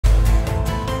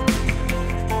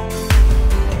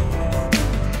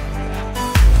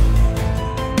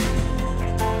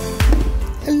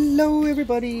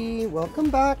everybody, welcome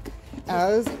back.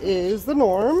 As is the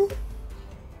norm,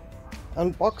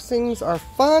 unboxings are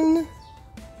fun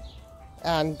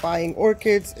and buying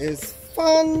orchids is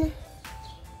fun,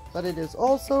 but it is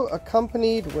also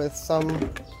accompanied with some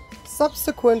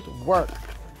subsequent work.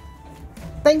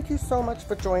 Thank you so much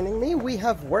for joining me. We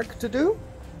have work to do,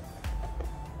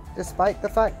 despite the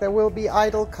fact there will be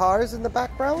idle cars in the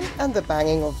background and the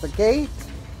banging of the gate.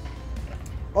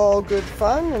 All good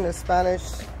fun in a Spanish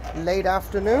late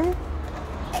afternoon.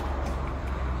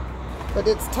 But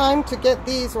it's time to get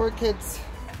these orchids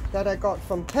that I got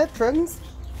from Tetrans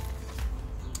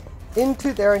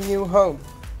into their new home.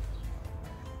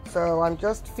 So I'm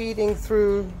just feeding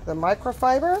through the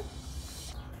microfiber,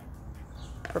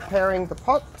 preparing the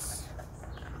pots,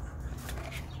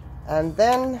 and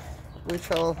then we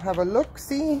shall have a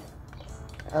look-see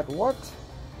at what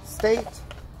state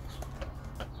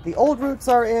the old roots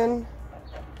are in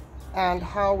and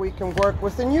how we can work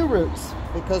with the new roots,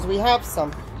 because we have some.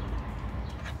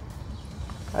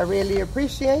 I really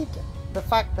appreciate the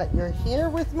fact that you're here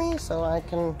with me so I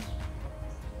can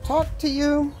talk to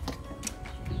you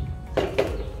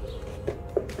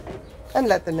and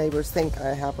let the neighbors think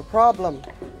I have a problem.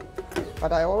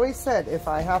 But I always said if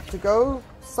I have to go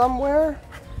somewhere,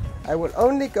 I will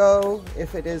only go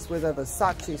if it is with a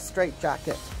Versace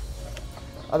straitjacket.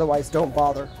 Otherwise, don't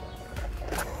bother.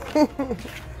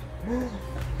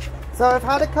 So I've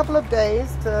had a couple of days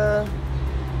to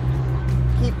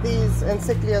keep these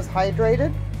encyclias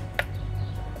hydrated.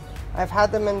 I've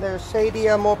had them in their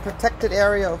shadier, more protected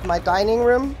area of my dining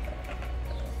room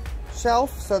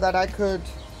shelf so that I could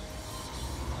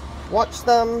watch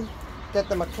them, get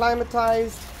them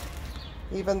acclimatized.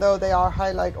 Even though they are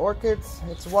highlight orchids,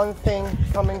 it's one thing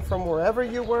coming from wherever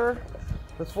you were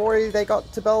before they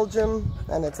got to Belgium,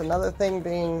 and it's another thing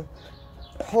being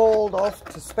hauled off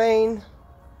to Spain,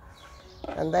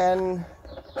 and then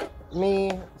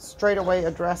me straight away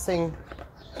addressing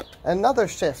another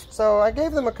shift. So I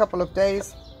gave them a couple of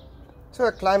days to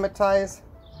acclimatize.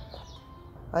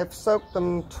 I've soaked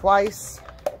them twice,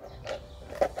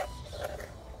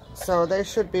 so they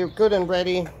should be good and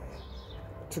ready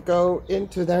to go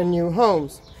into their new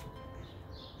homes.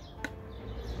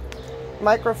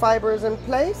 Microfiber is in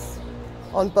place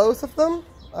on both of them.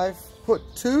 I've put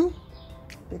 2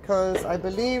 because I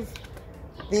believe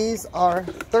these are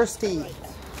thirsty.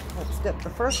 Let's get the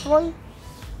first one,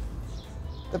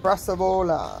 the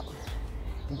Brassavola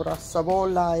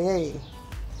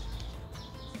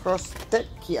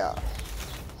Prostechia.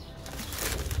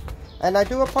 And I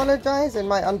do apologize, in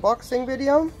my unboxing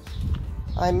video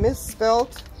I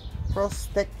misspelled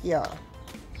Prostechia.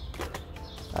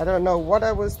 I don't know what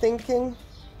I was thinking.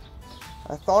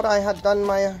 I thought I had done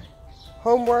my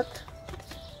homework.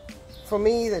 For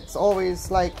me, it's always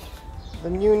like the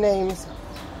new names,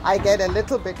 I get a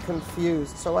little bit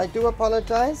confused. So I do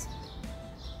apologize,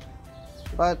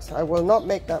 but I will not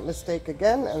make that mistake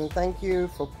again, and thank you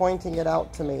for pointing it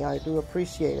out to me. I do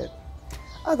appreciate it.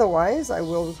 Otherwise, I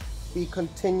will be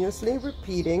continuously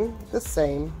repeating the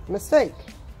same mistake,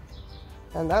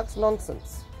 and that's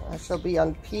nonsense. I shall be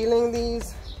unpeeling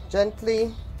these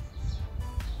gently.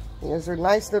 There's a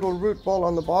nice little root ball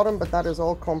on the bottom, but that is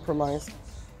all compromised.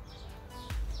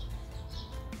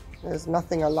 There's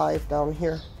nothing alive down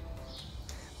here,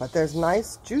 but there's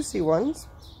nice juicy ones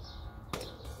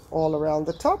all around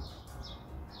the top,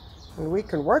 and we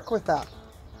can work with that.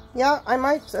 Yeah, I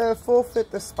might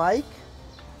forfeit the spike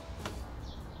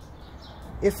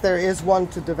if there is one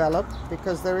to develop,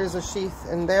 because there is a sheath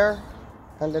in there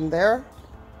and in there.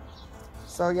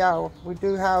 So yeah, we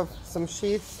do have some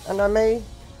sheaths, and I may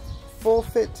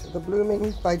forfeit the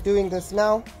blooming by doing this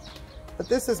now, but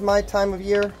this is my time of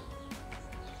year.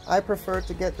 I prefer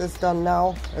to get this done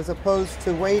now as opposed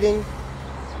to waiting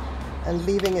and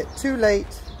leaving it too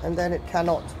late, and then it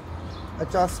cannot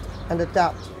adjust and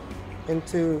adapt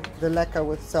into the Leca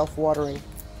with self-watering.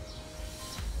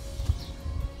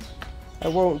 I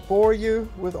won't bore you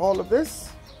with all of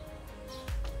this.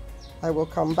 I will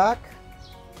come back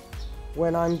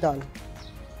when I'm done.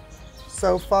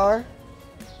 So far,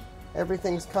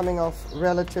 everything's coming off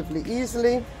relatively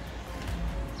easily.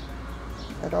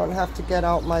 I don't have to get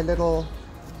out my little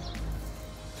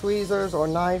tweezers or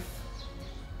knife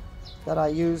that I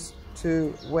use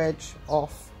to wedge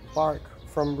off bark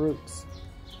from roots.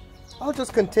 I'll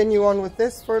just continue on with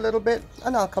this for a little bit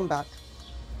and I'll come back.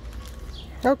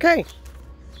 Okay,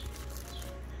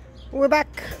 we're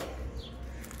back.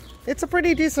 It's a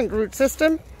pretty decent root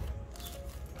system.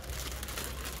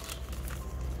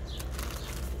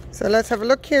 So let's have a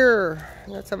look here.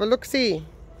 Let's have a look-see.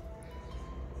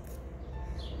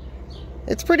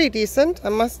 It's It's pretty decent, I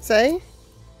must say.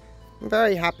 I'm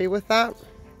very happy with that.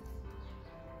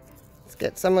 Let's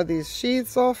get some of these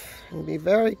sheaths off and be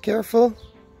very careful.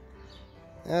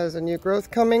 There's a new growth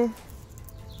coming.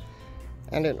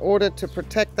 And in order to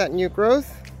protect that new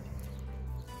growth,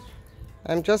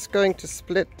 I'm just going to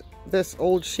split this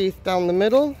old sheath down the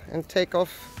middle and take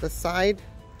off the side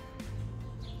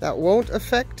that won't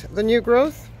affect the new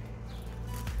growth.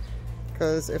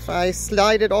 Because if I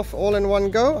slide it off all in one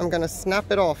go, I'm going to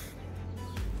snap it off.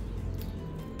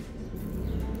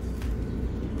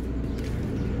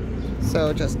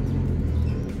 So just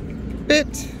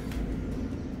bit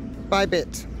by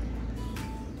bit.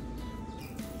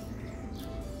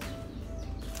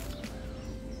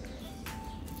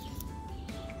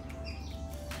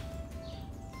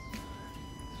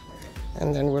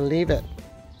 And then we'll leave it.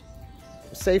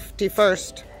 Safety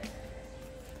first.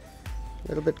 A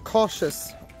little bit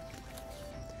cautious.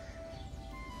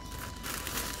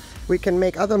 We can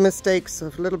make other mistakes a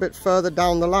little bit further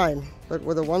down the line, but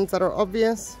with the ones that are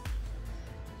obvious,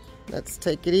 let's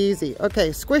take it easy. Okay,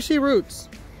 squishy roots.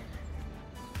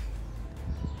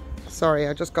 Sorry,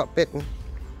 I just got bitten.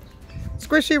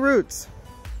 Squishy roots.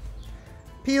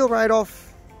 Peel right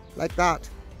off like that.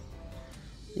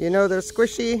 You know they're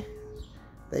squishy.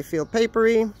 They feel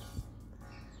papery,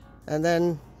 and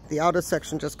then the outer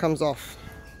section just comes off.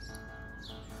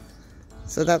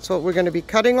 So that's what we're going to be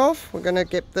cutting off. We're going to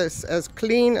get this as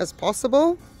clean as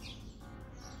possible.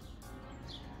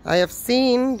 I have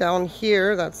seen down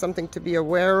here, that's something to be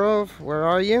aware of. Where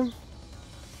are you?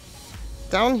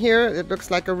 Down here it looks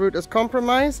like a root is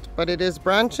compromised, but it is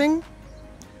branching.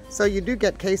 So you do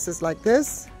get cases like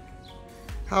this.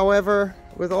 However,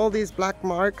 with all these black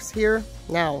marks here,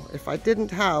 now if I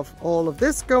didn't have all of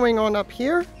this going on up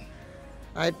here,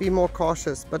 I'd be more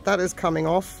cautious, but that is coming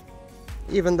off,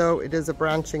 even though it is a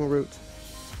branching root.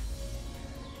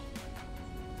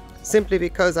 Simply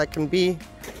because I can be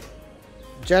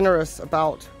generous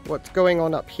about what's going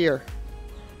on up here.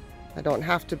 I don't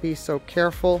have to be so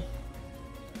careful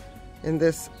in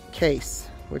this case,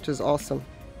 which is awesome.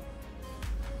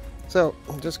 So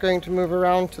I'm just going to move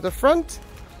around to the front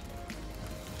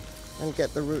and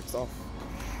get the roots off.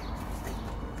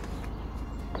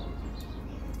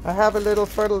 I have a little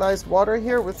fertilized water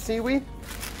here with seaweed,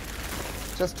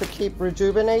 just to keep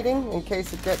rejuvenating in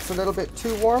case it gets a little bit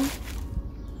too warm,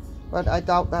 but I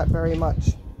doubt that very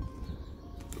much.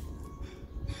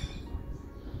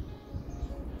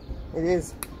 It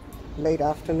is late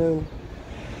afternoon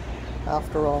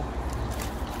after all.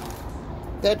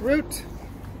 Dead root.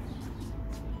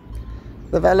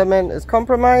 Development is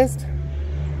compromised.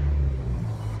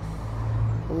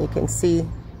 And you can see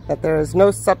that there is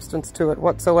no substance to it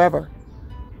whatsoever.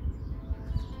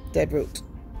 Dead root.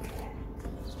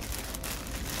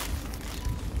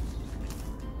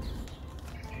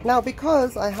 Now,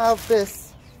 because I have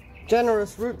this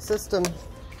generous root system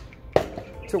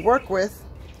to work with,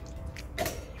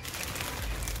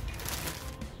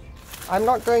 I'm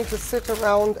not going to sit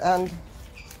around and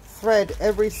thread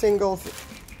every single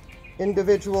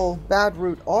individual bad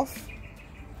root off.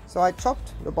 So I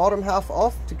chopped the bottom half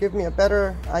off to give me a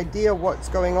better idea what's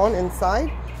going on inside.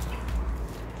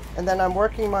 And then I'm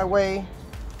working my way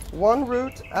one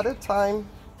root at a time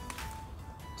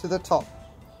to the top.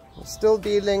 I'm still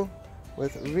dealing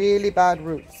with really bad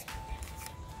roots.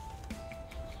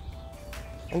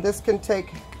 And this can take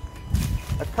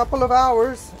a couple of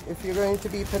hours if you're going to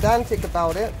be pedantic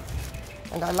about it.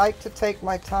 And I like to take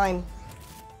my time.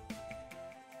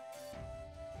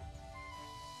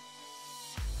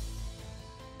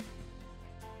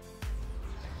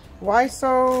 Why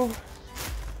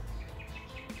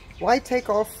take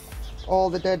off all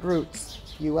the dead roots,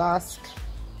 you ask,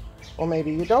 or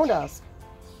maybe you don't ask.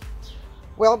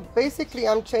 Well, basically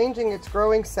I'm changing its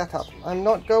growing setup. I'm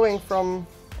not going from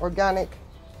organic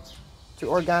to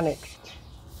organic.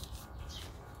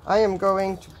 I am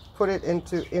going to put it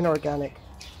into inorganic.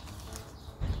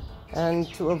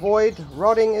 And to avoid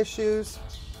rotting issues,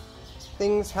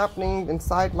 things happening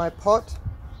inside my pot,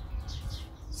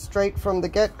 straight from the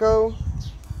get-go,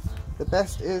 the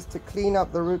best is to clean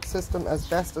up the root system as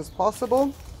best as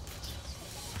possible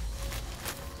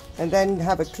and then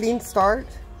have a clean start,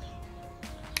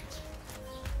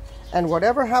 and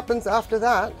whatever happens after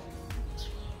that,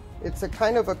 it's a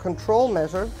kind of a control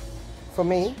measure for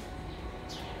me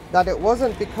that it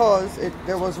wasn't because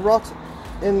there was rot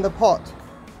in the pot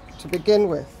to begin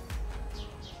with.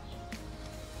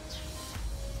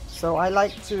 So I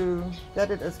like to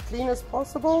get it as clean as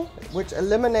possible, which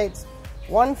eliminates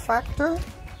one factor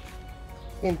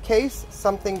in case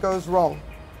something goes wrong.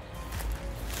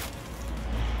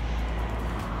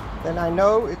 then I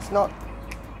know it's not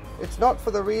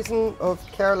for the reason of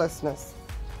carelessness.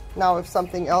 Now, if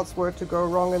something else were to go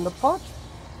wrong in the pot,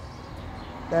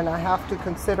 then I have to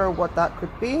consider what that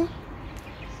could be.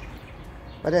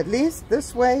 But at least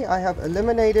this way I have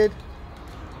eliminated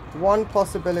one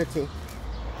possibility.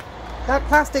 That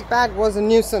plastic bag was a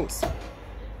nuisance.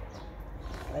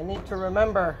 I need to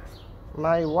remember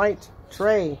my white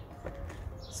tray.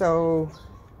 So,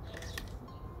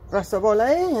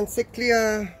 Brassavole and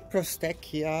Cyclia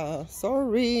Prostechia.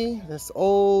 Sorry, this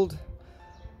old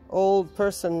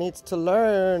person needs to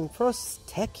learn.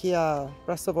 Prostechia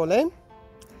Brassavole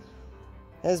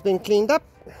has been cleaned up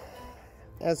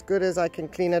as good as I can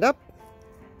clean it up,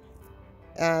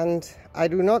 and I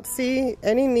do not see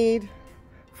any need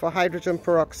for hydrogen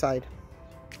peroxide.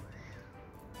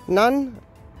 None.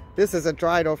 This is a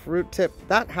dried off root tip.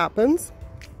 That happens,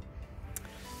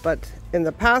 but in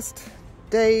the past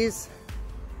days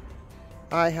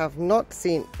I have not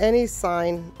seen any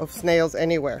sign of snails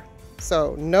anywhere.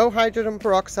 So no hydrogen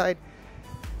peroxide.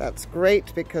 That's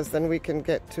great, because then we can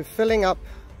get to filling up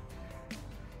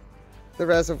the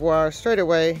reservoir straight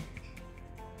away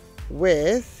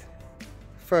with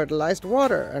fertilized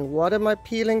water. And what am I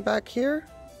peeling back here?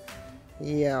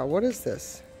 Yeah, what is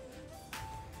this?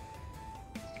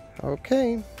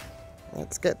 Okay,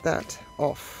 let's get that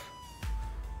off.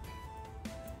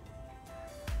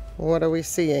 What are we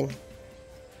seeing?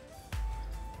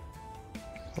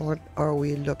 What are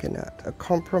we looking at? A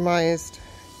compromised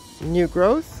new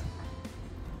growth.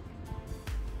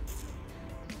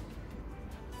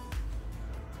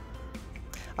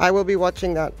 I will be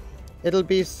watching that. It'll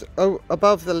be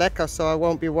above the Leca, so I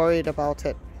won't be worried about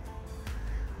it.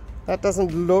 That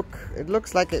doesn't look, it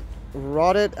looks like it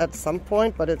rotted at some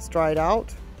point, but it's dried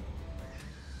out.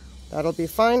 That'll be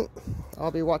fine.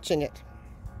 I'll be watching it.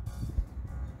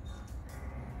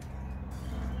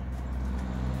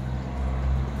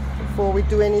 Before we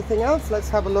do anything else, let's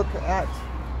have a look at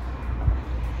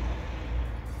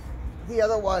the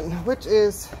other one, which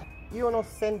is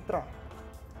Ionocentra.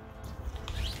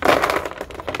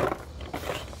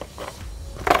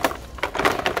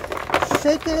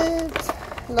 Shake it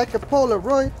like a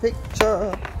Polaroid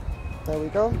picture. There we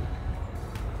go.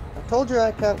 I told you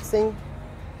I can't sing.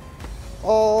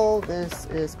 All this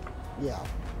is, yeah,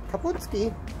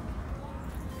 Kaputski.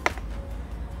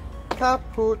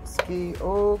 Kaputski.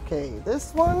 Okay,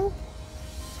 this one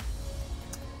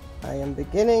I am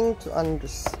beginning to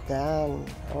understand.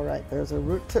 All right, there's a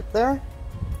root tip there.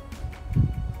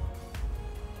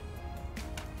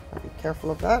 I'll be careful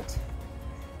of that.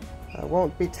 I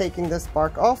won't be taking this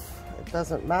bark off. It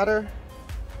doesn't matter.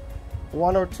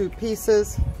 1 or 2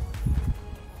 pieces.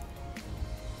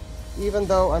 Even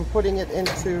though I'm putting it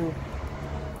into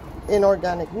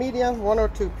inorganic media, 1 or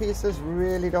 2 pieces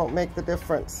really don't make the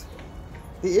difference.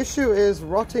 The issue is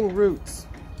rotting roots.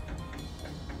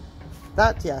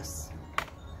 That, yes.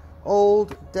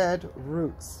 Old dead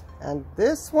roots. And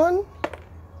this one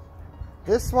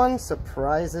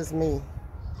surprises me.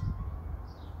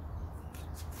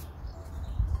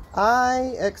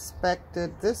 I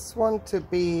expected this one to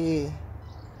be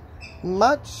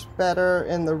much better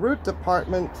in the root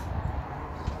department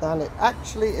than it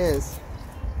actually is.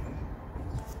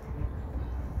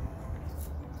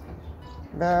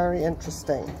 Very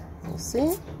interesting. You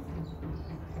see?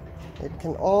 It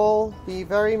can all be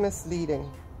very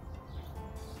misleading.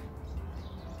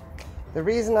 The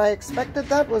reason I expected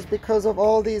that was because of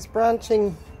all these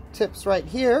branching tips right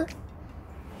here.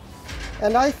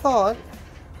 And I thought,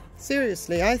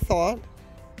 seriously, I thought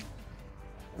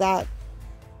that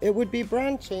it would be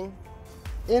branching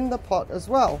in the pot as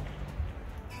well.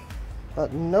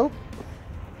 But nope.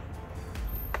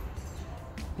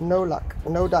 No luck,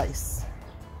 no dice.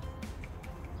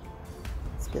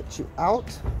 Let's get you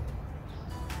out.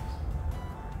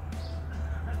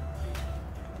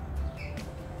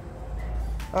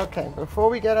 Okay, before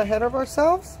we get ahead of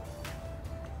ourselves,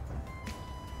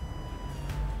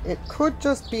 it could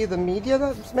just be the media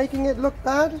that's making it look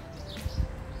bad.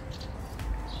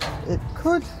 It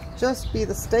could just be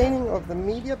the staining of the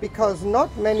media, because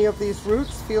not many of these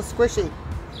roots feel squishy.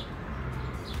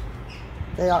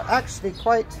 They are actually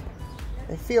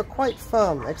they feel quite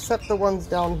firm, except the ones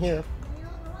down here.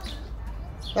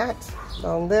 That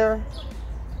down there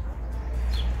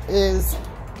is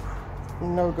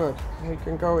no good. We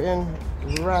can go in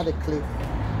radically.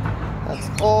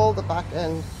 That's all the back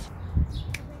end.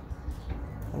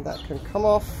 And that can come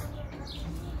off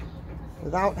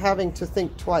without having to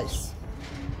think twice.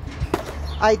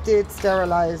 I did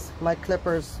sterilize my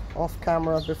clippers off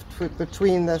camera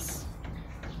between this,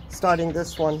 starting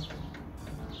this one.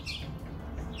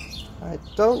 I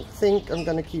don't think I'm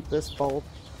going to keep this bulb.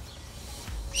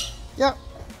 Yeah,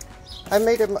 I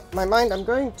made up my mind. I'm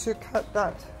going to cut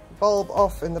that bulb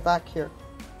off in the back here.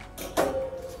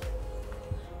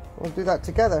 We'll do that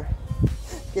together.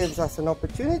 Gives us an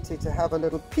opportunity to have a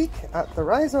little peek at the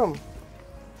rhizome.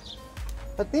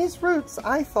 But these roots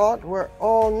I thought were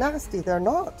all nasty. They're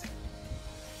not.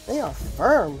 They are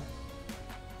firm.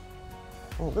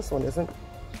 Oh, this one isn't.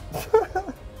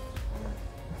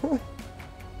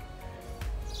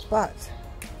 But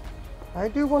I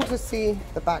do want to see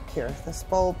the back here. This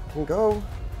bulb can go.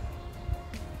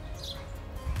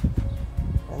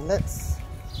 And let's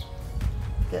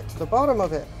get to the bottom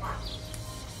of it.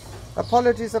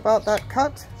 Apologies about that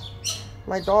cut.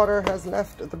 My daughter has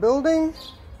left the building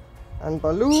and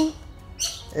Baloo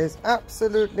is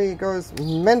absolutely goes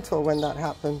mental when that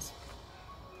happens.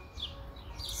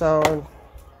 So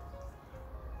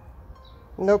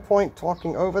no point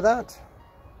talking over that.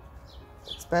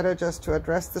 It's better just to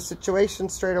address the situation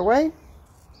straight away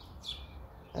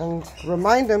and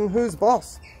remind him who's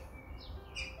boss,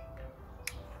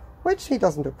 which he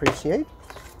doesn't appreciate.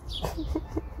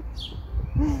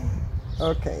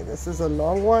 Okay, this is a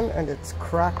long one and it's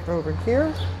cracked over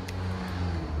here,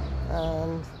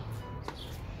 and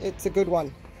it's a good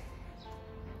one,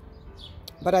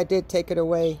 but I did take it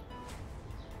away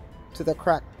to the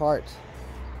cracked part.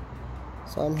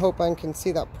 So I'm hoping I can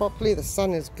see that properly. The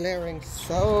sun is glaring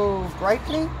so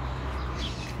brightly.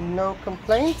 No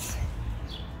complaints.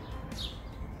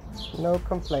 No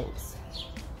complaints.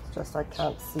 It's just I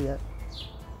can't see it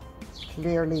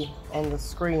clearly on the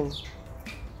screen.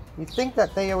 You'd think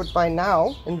that they would by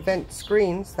now invent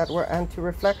screens that were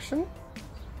anti-reflection.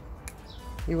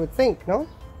 You would think, no?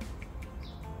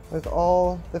 With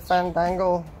all the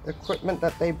fandangle equipment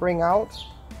that they bring out.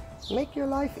 Make your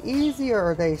life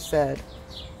easier, they said.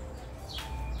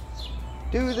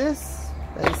 Do this,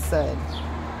 they said.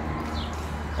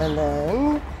 And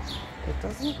then it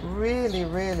doesn't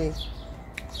really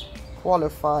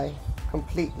qualify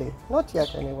completely. Not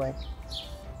yet anyway.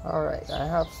 Alright, I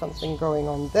have something going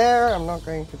on there. I'm not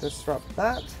going to disrupt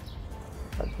that.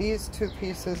 But these two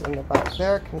pieces in the back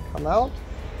there can come out.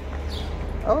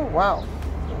 Oh wow.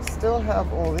 I still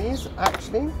have all these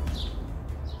actually.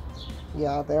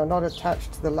 Yeah, they are not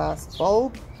attached to the last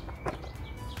bulb.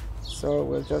 So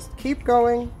we'll just keep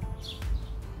going.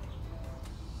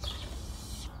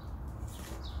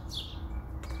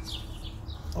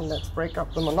 And let's break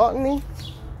up the monotony.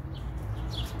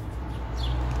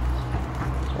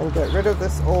 And get rid of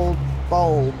this old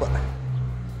bulb.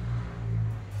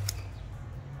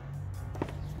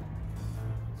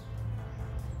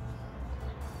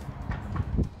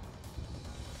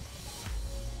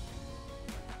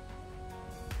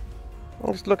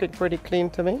 It's looking pretty clean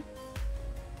to me.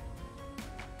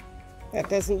 That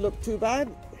doesn't look too bad.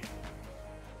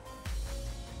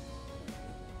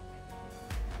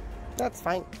 That's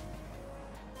fine.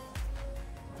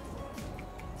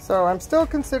 So I'm still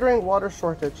considering water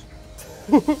shortage.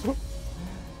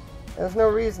 There's no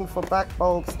reason for back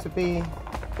bulbs to be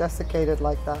desiccated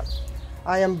like that.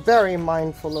 I am very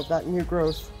mindful of that new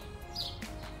growth.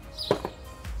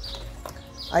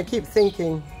 I keep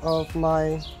thinking of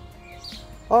my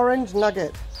orange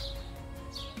nugget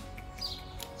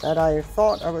that I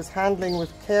thought I was handling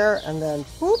with care, and then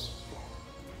whoop,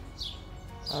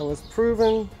 I was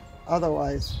proven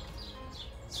otherwise.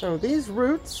 So these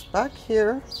roots back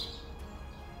here,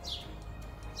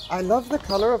 I love the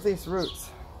color of these roots.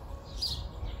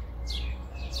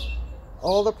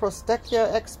 All the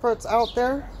Prostechia experts out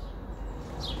there,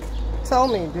 tell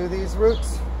me, do these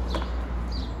roots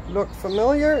look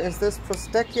familiar? Is this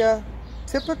Prostechia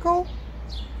typical?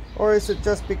 Or is it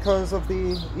just because of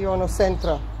the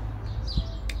Ionocentra?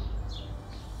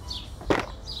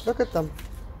 Look at them.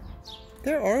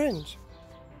 They're orange.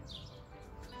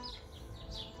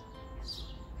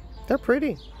 They're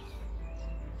pretty.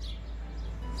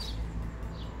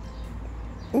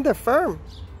 And they're firm.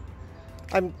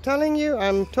 I'm telling you,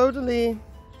 I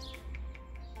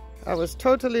was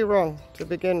totally wrong to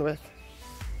begin with.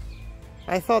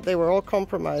 I thought they were all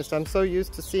compromised. I'm so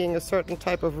used to seeing a certain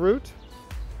type of root.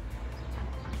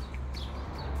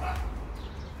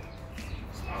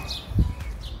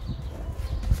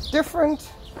 Different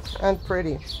and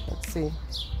pretty. Let's see.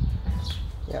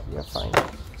 Yep, you're fine.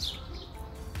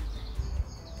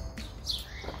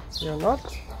 You're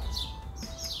not.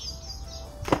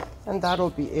 And that'll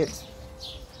be it.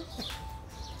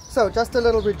 So just a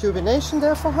little rejuvenation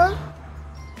there for her.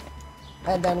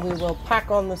 And then we will pack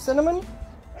on the cinnamon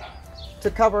to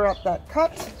cover up that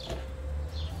cut.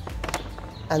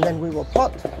 And then we will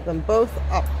pot them both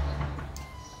up.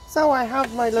 So I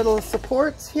have my little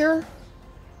supports here.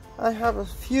 I have a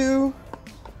few.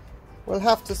 We'll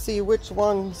have to see which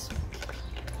ones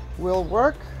will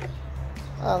work.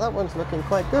 Ah, that one's looking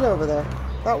quite good over there.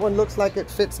 That one looks like it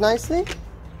fits nicely.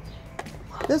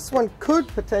 This one could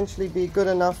potentially be good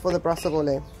enough for the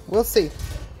brassavole. We'll see.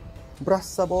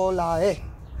 Brassavole.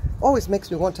 Always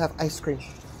makes me want to have ice cream.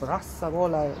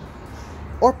 Brassavole.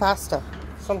 Or pasta.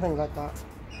 Something like that.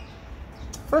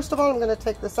 First of all, I'm going to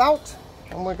take this out.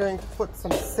 And we're going to put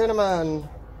some cinnamon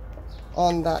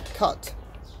on that cut.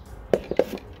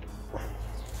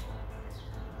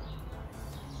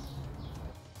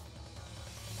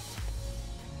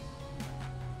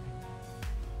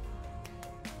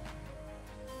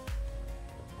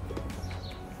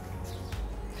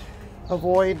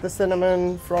 Avoid the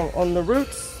cinnamon from on the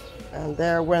roots, and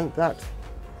there went that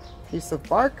piece of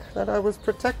bark that I was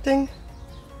protecting.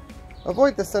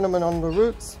 Avoid the cinnamon on the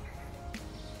roots.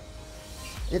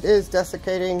 It is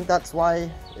desiccating, that's why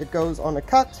it goes on a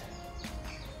cut,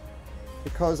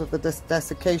 because of the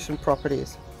desiccation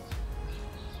properties.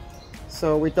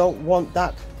 So we don't want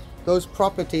those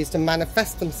properties to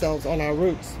manifest themselves on our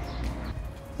roots.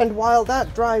 And while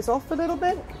that dries off a little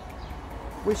bit,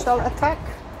 we shall attack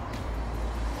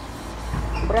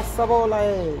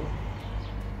brassavole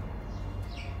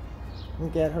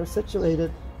and get her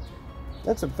situated.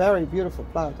 That's a very beautiful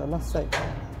plant, I must say.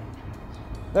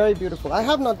 Very beautiful. I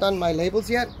have not done my labels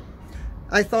yet.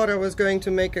 I thought I was going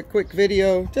to make a quick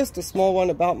video, just a small one,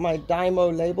 about my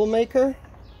Dymo label maker.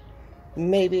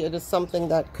 Maybe it is something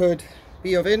that could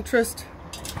be of interest.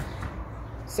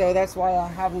 So that's why I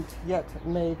haven't yet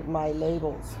made my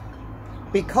labels.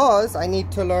 Because I need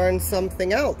to learn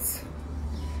something else.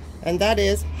 And that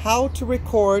is how to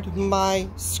record my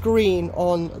screen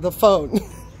on the phone.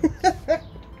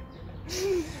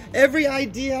 Every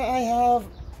idea I have,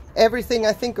 everything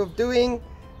I think of doing,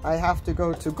 I have to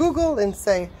go to Google and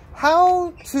say,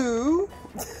 how to,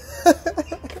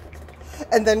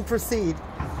 and then proceed.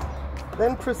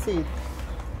 Then proceed.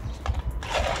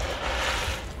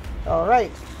 All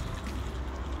right.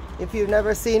 If you've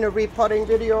never seen a repotting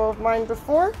video of mine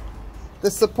before, the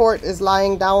support is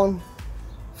lying down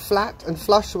flat and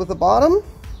flush with the bottom,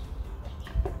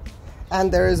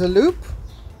 and there is a loop,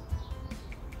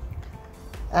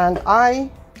 and I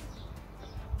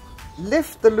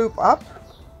lift the loop up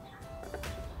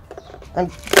and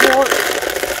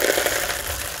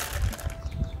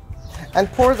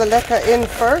pour the leca in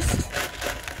first,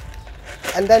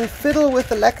 and then fiddle with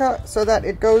the leca so that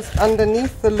it goes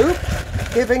underneath the loop,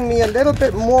 giving me a little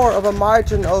bit more of a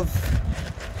margin of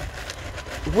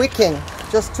wicking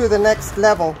just to the next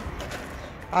level.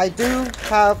 I do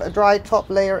have a dry top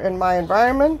layer in my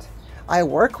environment. I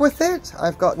work with it.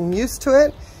 I've gotten used to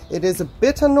it. It is a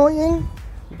bit annoying,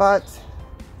 but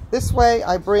this way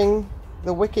I bring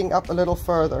the wicking up a little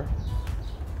further.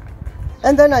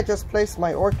 And then I just place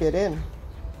my orchid in.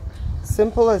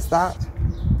 Simple as that.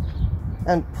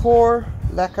 And pour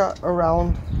leca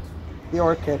around the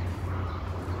orchid.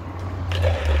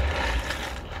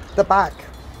 The back.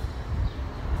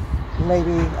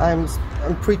 Maybe I'm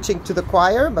preaching to the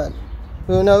choir, but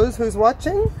who knows who's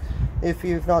watching. If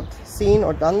you've not seen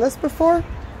or done this before,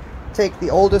 take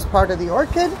the oldest part of the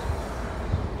orchid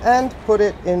and put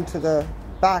it into the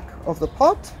back of the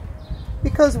pot,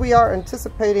 because we are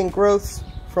anticipating growths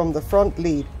from the front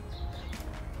lead.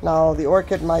 Now the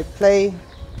orchid might play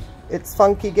its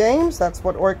funky games, that's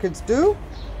what orchids do,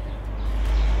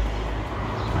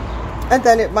 and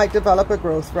then it might develop a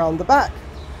growth around the back.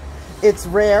 It's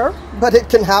rare, but it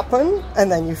can happen,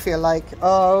 and then you feel like,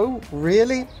 oh,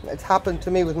 really? It's happened to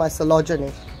me with my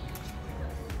Silogeny.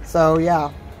 So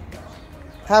yeah,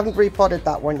 haven't repotted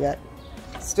that one yet.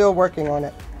 Still working on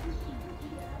it.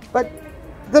 But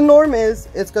the norm is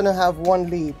it's going to have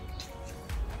one lead.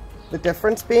 The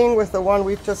difference being with the one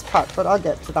we've just cut, but I'll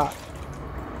get to that.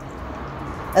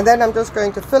 And then I'm just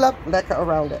going to fill up leca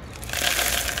around it.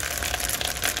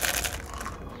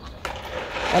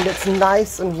 And it's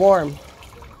nice and warm.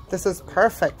 This is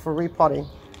perfect for repotting.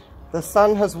 The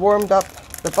sun has warmed up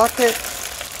the bucket.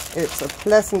 It's a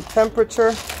pleasant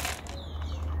temperature.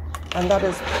 And that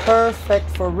is perfect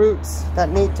for roots that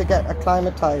need to get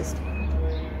acclimatized.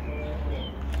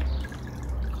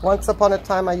 Once upon a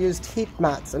time I used heat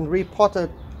mats and repotted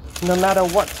no matter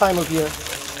what time of year.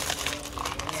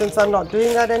 Since I'm not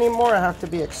doing that anymore, I have to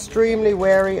be extremely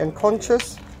wary and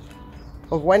conscious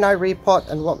of when I repot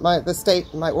and what the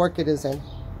state my orchid is in.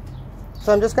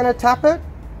 So I'm just going to tap it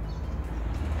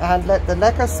and let the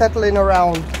leca settle in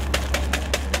around.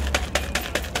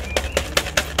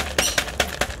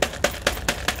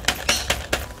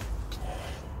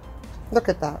 Look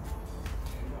at that.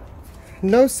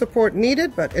 no support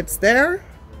needed, but it's there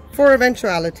for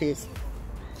eventualities.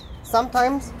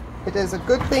 Sometimes it is a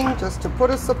good thing just to put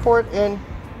a support in,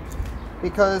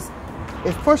 because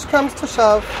if push comes to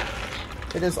shove,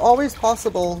 it is always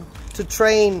possible to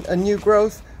train a new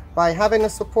growth by having a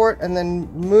support and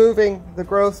then moving the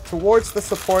growth towards the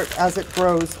support as it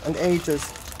grows and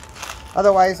ages.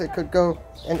 Otherwise it could go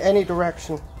in any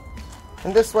direction.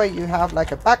 And this way you have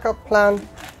like a backup plan.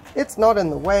 It's not in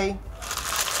the way.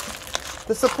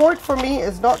 The support for me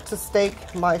is not to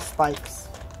stake my spikes.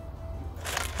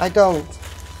 I don't.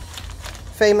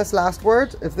 Famous last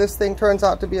words, if this thing turns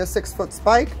out to be a 6-foot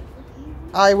spike,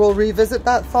 I will revisit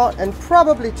that thought and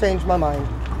probably change my mind.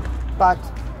 But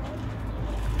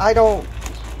I don't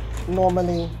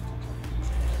normally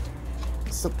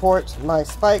support my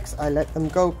spikes. I let them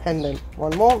go pendant.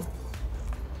 One more.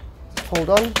 Hold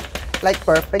on. Like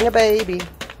birthing a baby.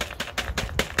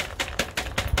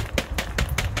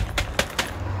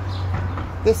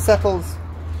 This settles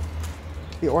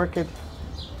the orchid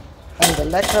and the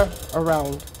leca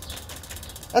around.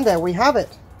 And there we have it.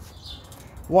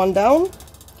 One down.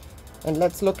 And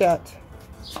let's look at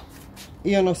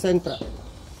Ionocentra.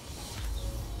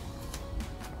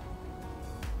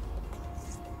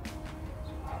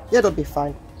 It'll be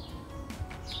fine.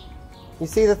 You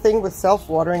see, the thing with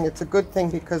self-watering, it's a good thing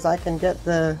because I can get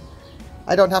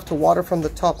I don't have to water from the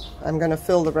top. I'm going to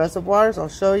fill the reservoirs, I'll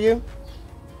show you.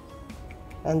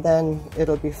 And then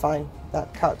it'll be fine.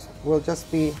 That cut will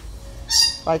just be,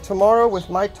 by tomorrow with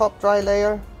my top dry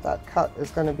layer, that cut is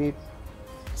going to be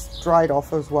dried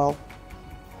off as well.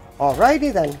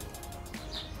 Alrighty then.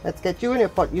 Let's get you in your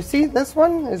pot. You see, this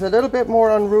one is a little bit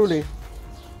more unruly.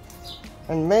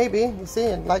 And maybe, you see,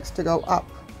 it likes to go up.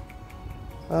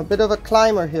 A bit of a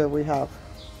climber here we have.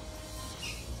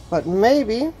 But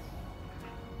maybe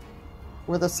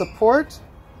with a support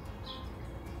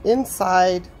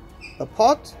inside the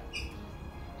pot,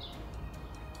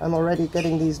 I'm already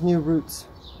getting these new roots,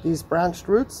 these branched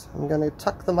roots. I'm going to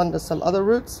tuck them under some other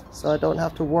roots so I don't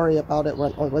have to worry about it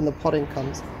when the potting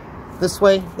comes. This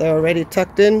way, they're already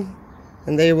tucked in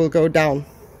and they will go down.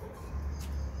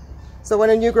 So when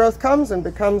a new growth comes and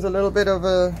becomes a little bit of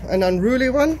an unruly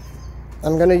one,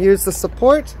 I'm going to use the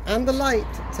support and the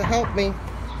light to help me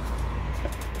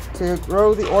to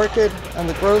grow the orchid and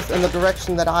the growth in the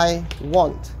direction that I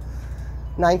want.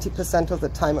 90% of the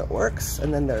time it works,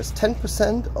 and then there's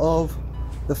 10% of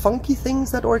the funky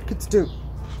things that orchids do.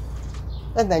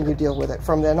 And then you deal with it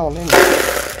from then on.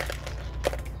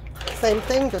 Same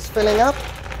thing, just filling up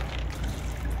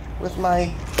with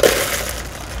my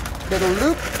little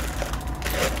loop.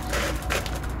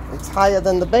 It's higher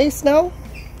than the base now.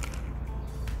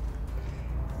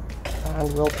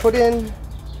 And we'll put in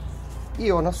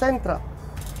Ionocentra.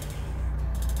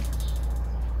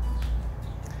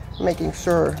 Making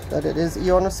sure that it is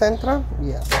Ionocentra.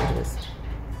 Yes, it is.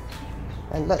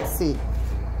 And let's see.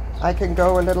 I can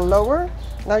go a little lower.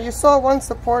 Now you saw one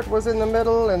support was in the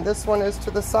middle and this one is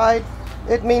to the side.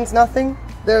 It means nothing.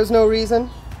 There's no reason.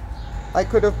 I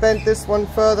could have bent this one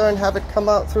further and have it come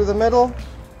out through the middle.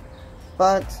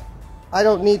 But I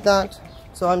don't need that.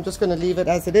 So I'm just going to leave it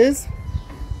as it is.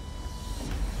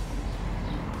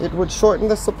 It would shorten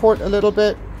the support a little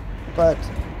bit, but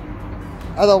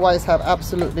otherwise have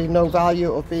absolutely no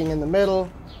value of being in the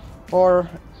middle or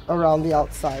around the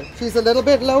outside. She's a little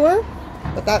bit lower,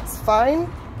 but that's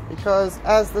fine because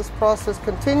as this process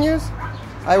continues,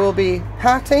 I will be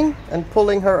patting and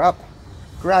pulling her up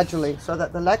gradually so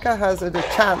that the leca has a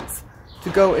chance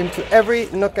to go into every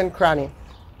nook and cranny.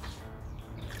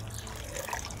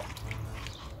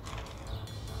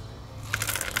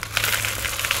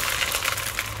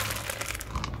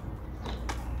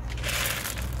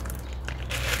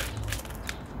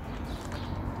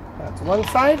 That's one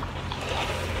side.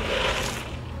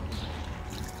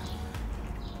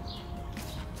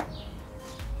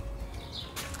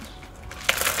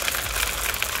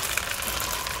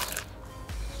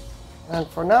 And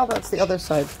for now, that's the other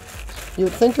side. You'd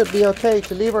think it'd be okay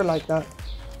to leave her like that.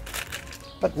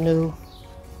 But no,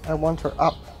 I want her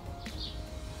up.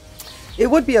 It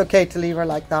would be okay to leave her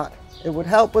like that. It would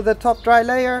help with the top dry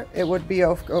layer. It would be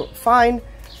fine.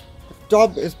 The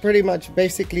job is pretty much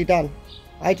basically done.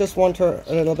 I just want her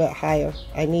a little bit higher.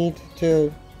 I need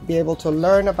to be able to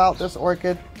learn about this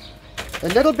orchid a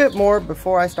little bit more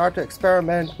before I start to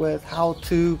experiment with how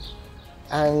to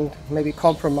and maybe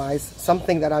compromise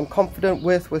something that I'm confident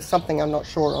with something I'm not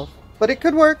sure of. But it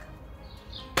could work.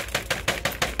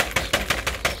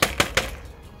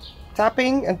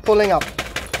 Tapping and pulling up.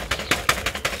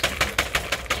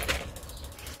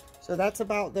 So that's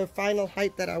about the final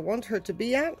height that I want her to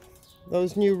be at.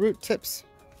 Those new root tips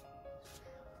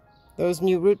those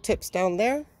new root tips down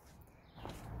there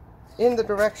in the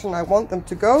direction I want them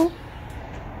to go.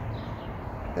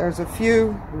 There's a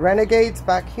few renegades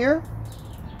back here,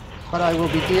 but I will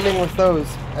be dealing with those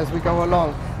as we go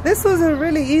along. This was a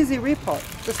really easy repot,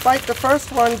 despite the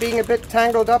first one being a bit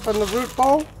tangled up in the root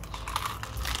ball.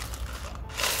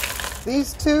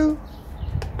 These two,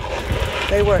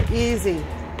 they were easy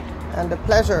and a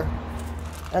pleasure,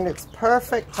 and it's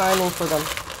perfect timing for them.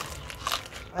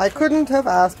 I couldn't have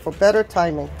asked for better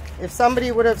timing. If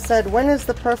somebody would have said, when is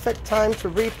the perfect time to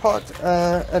repot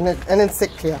an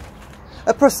encyclia?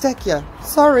 A Prostechia,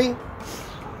 sorry.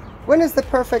 When is the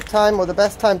perfect time or the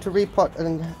best time to repot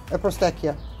a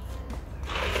Prostechia?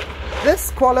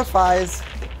 This qualifies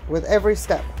with every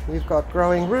step. You've got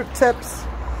growing root tips,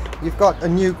 you've got a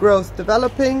new growth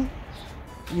developing,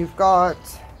 you've got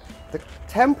the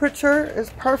temperature is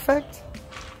perfect,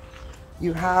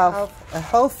 you have a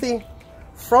healthy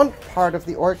front part of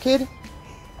the orchid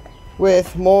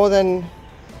with more than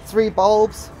 3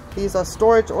 bulbs. These are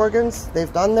storage organs.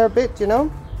 They've done their bit, you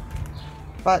know.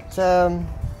 But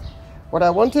what I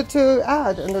wanted to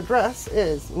add and address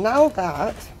is now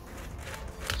that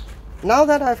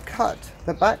I've cut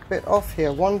the back bit off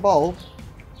here, 1 bulb,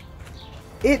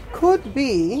 it could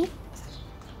be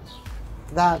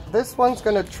that this one's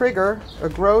going to trigger a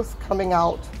growth coming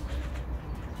out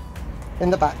in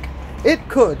the back. It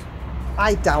could.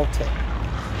 I doubt it.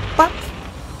 But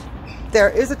there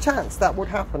is a chance that would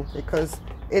happen because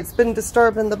it's been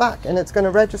disturbed in the back and it's going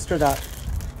to register that.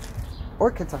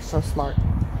 Orchids are so smart.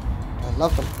 I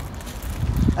love them.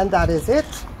 And that is it.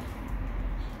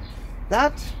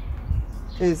 That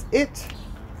is it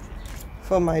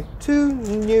for my 2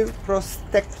 new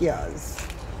Prostechias.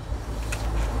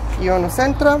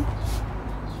 Ionocentra.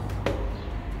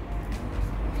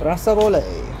 Brasa vole.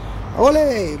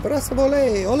 Ole! Brasa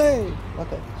vole! Ole!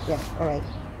 Okay, yeah, alright.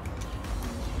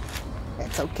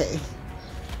 That's okay.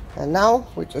 And now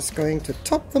we're just going to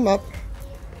top them up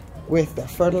with the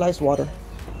fertilized water.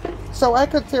 So I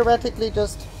could theoretically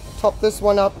just top this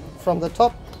one up from the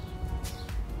top,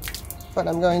 but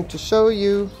I'm going to show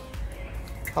you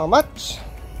how much.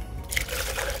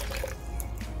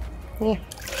 Yeah.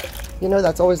 You know,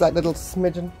 that's always like little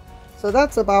smidgen. So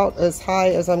that's about as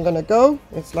high as I'm gonna go.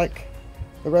 It's like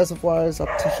the reservoir is up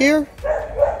to here,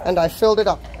 and I filled it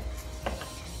up.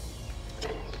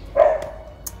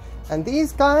 And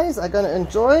these guys are going to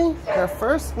enjoy their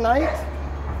first night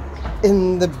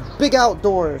in the big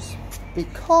outdoors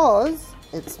because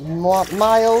it's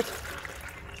mild.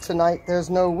 Tonight there's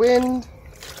no wind.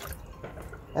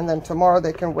 And then tomorrow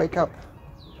they can wake up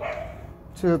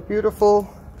to a beautiful,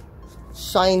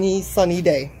 shiny, sunny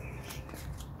day.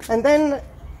 And then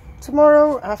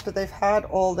tomorrow, after they've had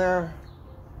all their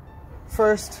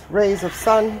first rays of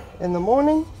sun in the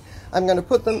morning, I'm going to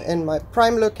put them in my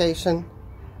prime location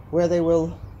where they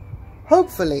will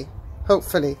hopefully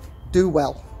do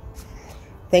well.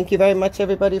 Thank you very much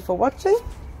everybody for watching.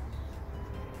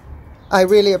 I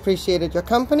really appreciated your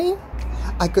company.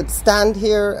 I could stand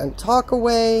here and talk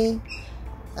away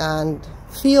and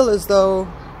feel as though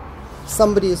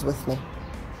somebody is with me.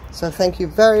 So thank you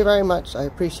very, very much. I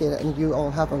appreciate it, and you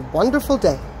all have a wonderful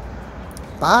day.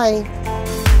 Bye.